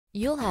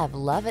You'll have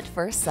love at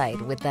first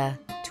sight with the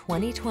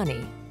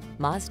 2020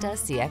 Mazda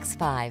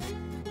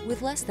CX-5.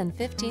 With less than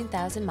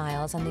 15,000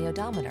 miles on the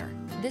odometer,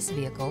 this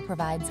vehicle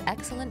provides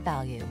excellent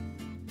value.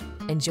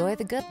 Enjoy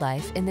the good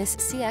life in this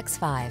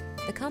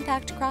CX-5, the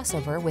compact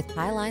crossover with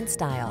highline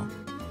style.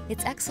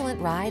 Its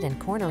excellent ride and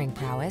cornering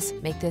prowess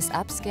make this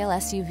upscale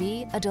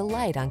SUV a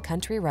delight on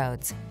country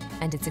roads,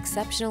 and its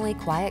exceptionally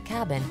quiet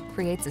cabin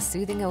creates a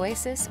soothing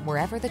oasis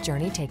wherever the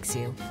journey takes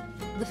you.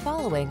 The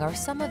following are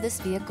some of this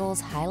vehicle's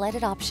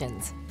highlighted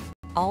options: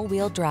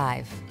 all-wheel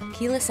drive,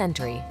 keyless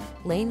entry,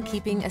 lane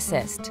keeping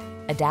assist,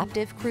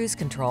 adaptive cruise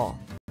control,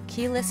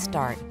 keyless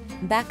start,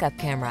 backup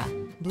camera,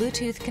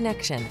 Bluetooth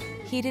connection,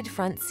 heated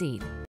front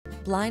seat,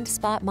 blind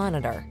spot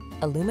monitor,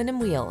 aluminum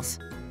wheels.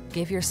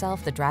 Give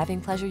yourself the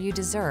driving pleasure you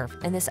deserve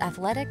in this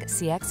athletic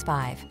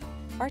CX-5.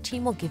 Our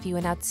team will give you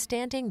an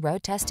outstanding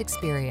road test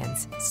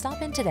experience.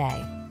 Stop in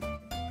today.